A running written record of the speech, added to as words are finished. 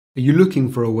Are you looking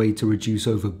for a way to reduce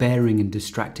overbearing and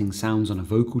distracting sounds on a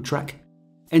vocal track?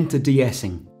 Enter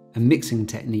de-essing, a mixing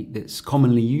technique that's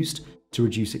commonly used to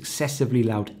reduce excessively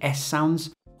loud S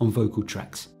sounds on vocal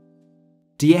tracks.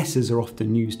 De-essers are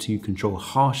often used to control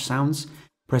harsh sounds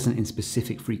present in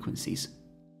specific frequencies.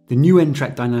 The new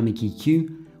N-Track dynamic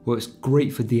EQ works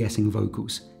great for de-essing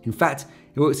vocals. In fact,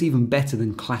 it works even better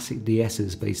than classic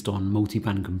de-essers based on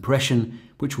multiband compression,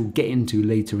 which we'll get into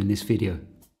later in this video.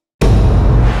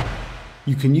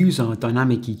 You can use our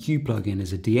Dynamic EQ plugin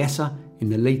as a de-esser in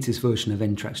the latest version of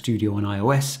N-Track Studio on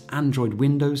iOS, Android,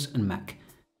 Windows and Mac.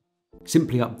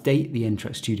 Simply update the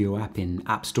N-Track Studio app in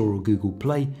App Store or Google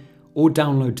Play, or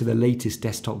download to the latest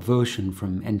desktop version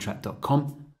from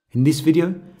ntrack.com. In this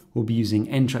video, we'll be using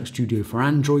N-Track Studio for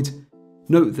Android.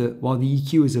 Note that while the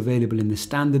EQ is available in the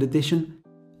standard edition,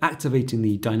 activating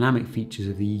the dynamic features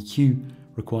of the EQ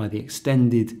require the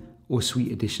extended or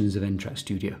suite editions of N-Track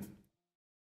Studio.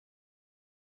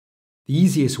 The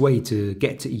easiest way to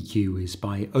get to EQ is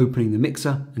by opening the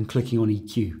mixer and clicking on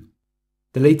EQ.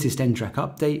 The latest N-Track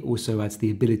update also adds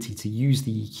the ability to use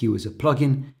the EQ as a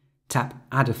plugin. Tap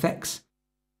Add Effects,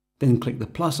 then click the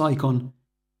plus icon,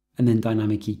 and then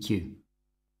Dynamic EQ.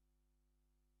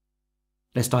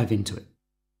 Let's dive into it.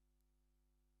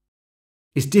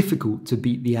 It's difficult to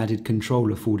beat the added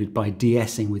control afforded by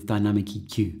de-essing with Dynamic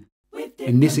EQ.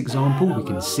 In this example, we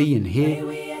can see and hear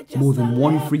more than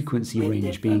one frequency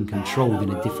range being controlled in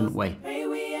a different way.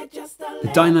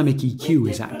 The Dynamic EQ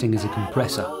is acting as a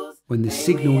compressor. When the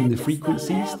signal and the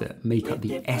frequencies that make up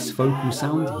the S vocal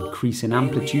sound increase in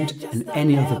amplitude and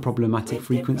any other problematic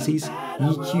frequencies,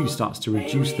 the EQ starts to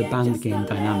reduce the band gain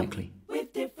dynamically.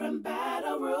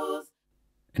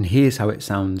 And here's how it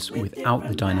sounds without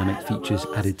the dynamic features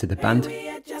added to the band.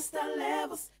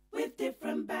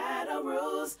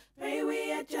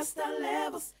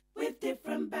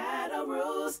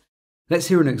 Let's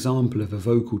hear an example of a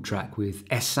vocal track with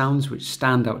S sounds which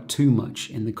stand out too much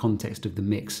in the context of the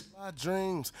mix.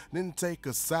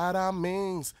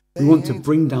 We want to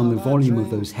bring down the volume of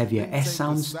those heavier S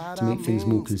sounds to make things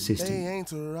more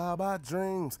consistent.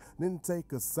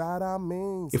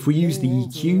 If we use the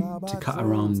EQ to cut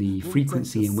around the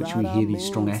frequency in which we hear these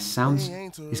strong S sounds,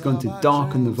 it's going to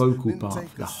darken the vocal part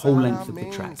for the whole length of the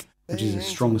track, which is a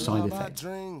strong side effect.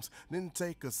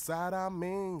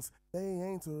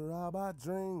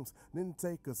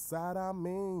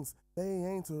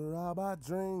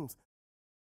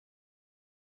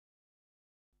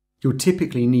 You'll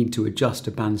typically need to adjust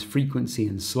a band's frequency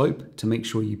and slope to make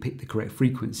sure you pick the correct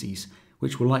frequencies,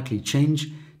 which will likely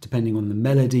change depending on the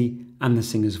melody and the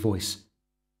singer's voice.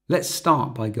 Let's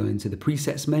start by going to the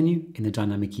Presets menu in the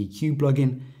Dynamic EQ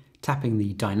plugin, tapping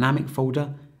the Dynamic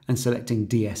folder and selecting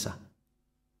De-Esser.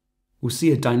 We'll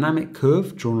see a dynamic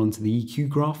curve drawn onto the EQ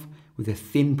graph with a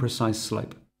thin, precise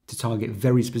slope to target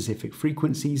very specific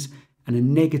frequencies and a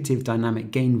negative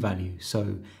dynamic gain value,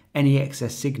 so any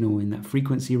excess signal in that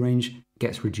frequency range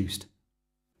gets reduced.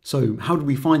 So how do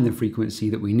we find the frequency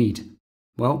that we need?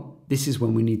 Well, this is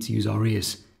when we need to use our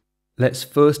ears. Let's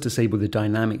first disable the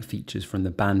dynamic features from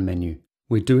the band menu.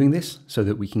 We're doing this so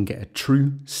that we can get a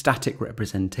true static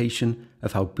representation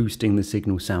of how boosting the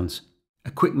signal sounds. A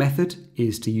quick method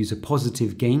is to use a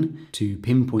positive gain to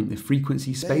pinpoint the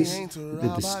frequency space that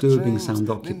the disturbing sound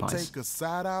occupies.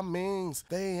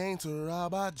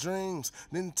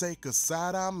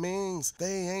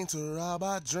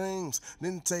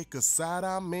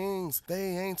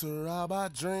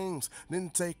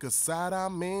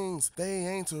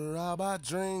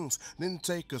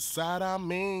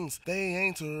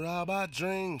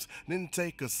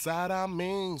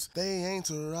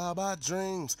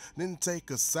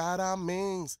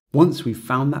 Once we've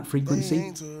found that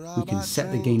frequency, we can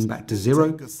set the gain back to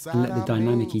 0 and let the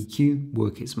Dynamic EQ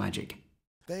work its magic.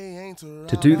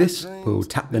 To do this, we'll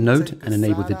tap the node and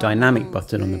enable the Dynamic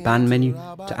button on the band menu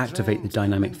to activate the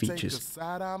dynamic features.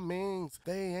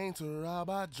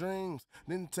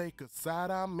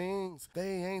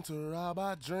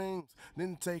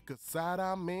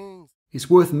 It's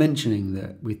worth mentioning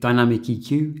that with Dynamic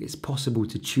EQ, it's possible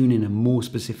to tune in a more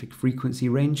specific frequency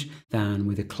range than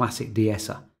with a classic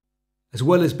de-esser. As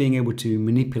well as being able to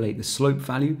manipulate the slope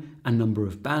value and number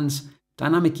of bands,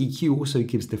 Dynamic EQ also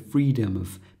gives the freedom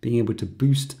of being able to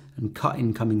boost and cut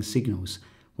incoming signals,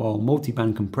 while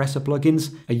multiband compressor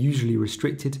plugins are usually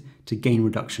restricted to gain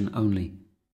reduction only.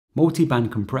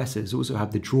 Multiband compressors also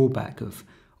have the drawback of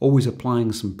always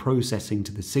applying some processing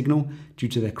to the signal due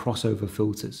to their crossover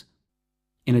filters.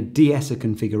 In a de-esser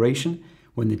configuration,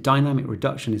 when the dynamic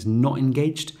reduction is not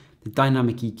engaged, the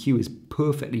Dynamic EQ is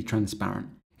perfectly transparent.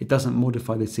 It doesn't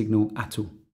modify the signal at all.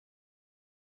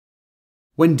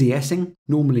 When de-essing,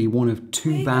 normally one of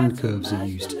two band curves are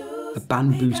used. A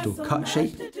band boost or cut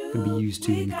shape can be used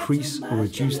to increase or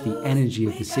reduce the energy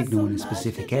of the signal in a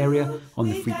specific area on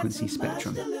the frequency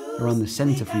spectrum, around the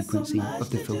center frequency of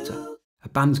the filter. A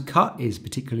band cut is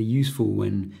particularly useful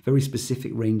when very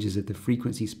specific ranges of the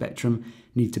frequency spectrum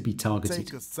need to be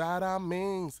targeted.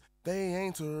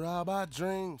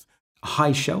 A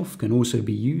high shelf can also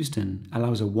be used and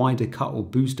allows a wider cut or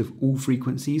boost of all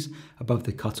frequencies above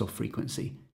the cutoff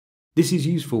frequency. This is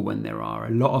useful when there are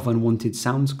a lot of unwanted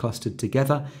sounds clustered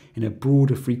together in a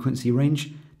broader frequency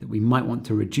range that we might want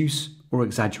to reduce or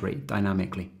exaggerate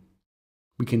dynamically.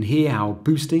 We can hear how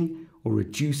boosting or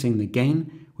reducing the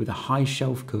gain with a high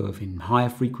shelf curve in higher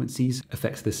frequencies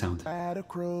affects the sound.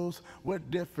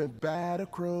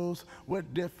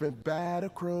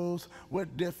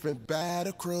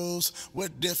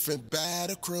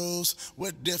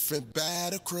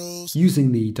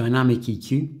 Using the dynamic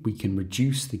EQ, we can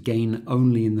reduce the gain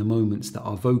only in the moments that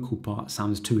our vocal part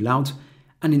sounds too loud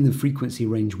and in the frequency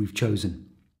range we've chosen.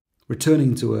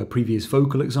 Returning to a previous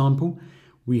vocal example,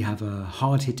 we have a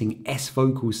hard-hitting S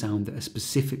vocal sound at a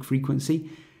specific frequency,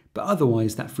 but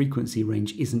otherwise that frequency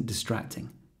range isn't distracting.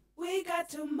 We got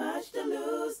too much to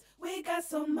lose, we got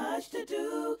so much to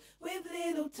do, with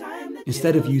little time to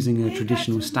Instead of using a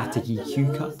traditional static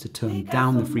EQ cut to turn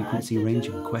down the frequency range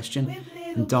in question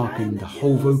and darken the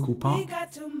whole vocal part,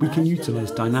 we can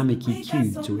utilize dynamic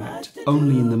EQ to react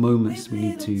only in the moments we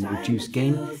need to reduce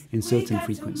gain in certain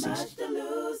frequencies.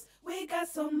 We got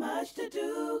so much to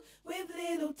do, with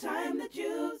little time to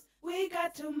choose. We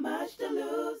got too much to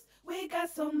lose, we got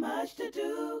so much to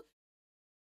do.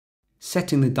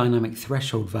 Setting the dynamic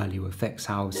threshold value affects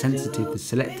how sensitive the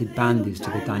selected band is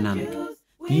to the dynamic.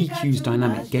 The EQ's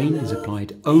dynamic gain is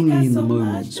applied only in the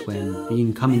moments when the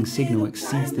incoming signal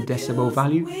exceeds the decibel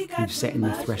value we've set in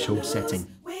the threshold setting.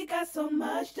 We got so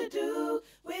much to do,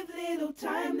 with little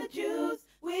time to choose.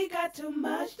 We got too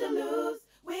much to lose,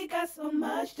 we got so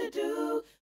much to do.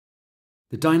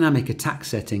 The dynamic attack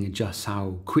setting adjusts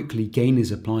how quickly gain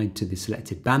is applied to the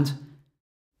selected band.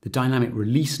 The dynamic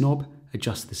release knob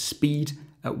adjusts the speed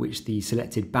at which the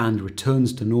selected band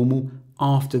returns to normal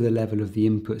after the level of the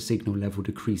input signal level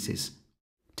decreases.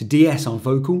 To de-ess our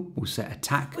vocal, we'll set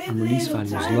attack and release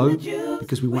values low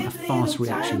because we want a fast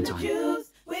reaction time.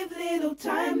 With little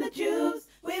time to choose,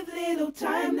 with little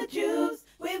time to choose,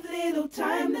 with little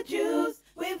time to choose,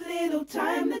 with little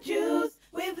time to choose,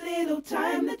 with little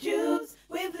time to choose,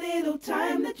 with little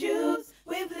time to choose,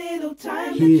 with little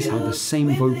time to choose. Here's how the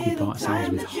same vocal part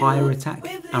sounds with higher attack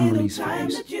and release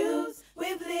values.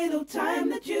 With little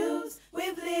time to choose,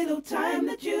 with little time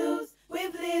to choose,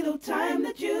 with little time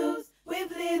to choose,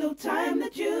 with little time to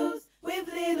choose, with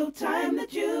little time to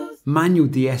choose. Manual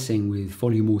de-essing with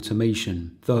volume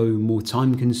automation, though more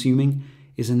time consuming,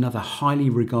 is another highly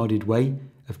regarded way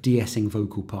of de-essing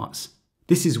vocal parts.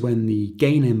 This is when the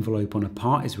gain envelope on a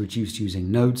part is reduced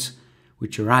using nodes,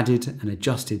 which are added and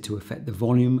adjusted to affect the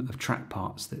volume of track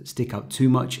parts that stick out too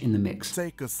much in the mix. So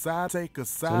let's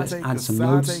add some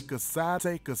nodes,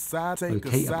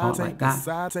 locate a part like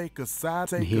that,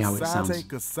 and hear how it sounds.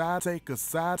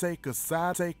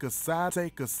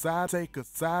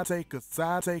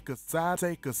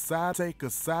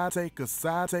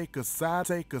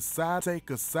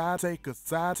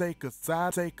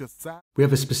 We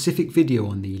have a specific video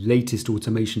on the latest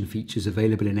automation features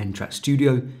available in N-Track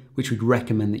Studio, which we'd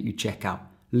recommend that you check out.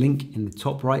 Link in the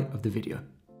top right of the video.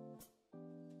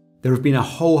 There have been a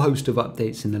whole host of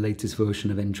updates in the latest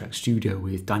version of N-Track Studio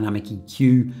with dynamic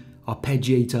EQ,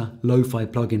 arpeggiator, lo-fi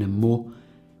plugin and more.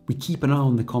 We keep an eye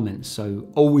on the comments, so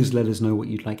always let us know what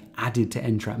you'd like added to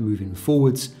N-Track moving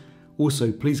forwards.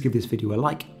 Also, please give this video a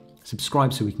like,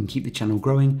 subscribe so we can keep the channel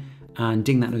growing, and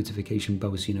ding that notification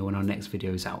bell so you know when our next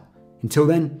video is out. Until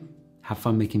then, have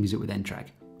fun making music with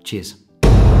N-Track. Cheers.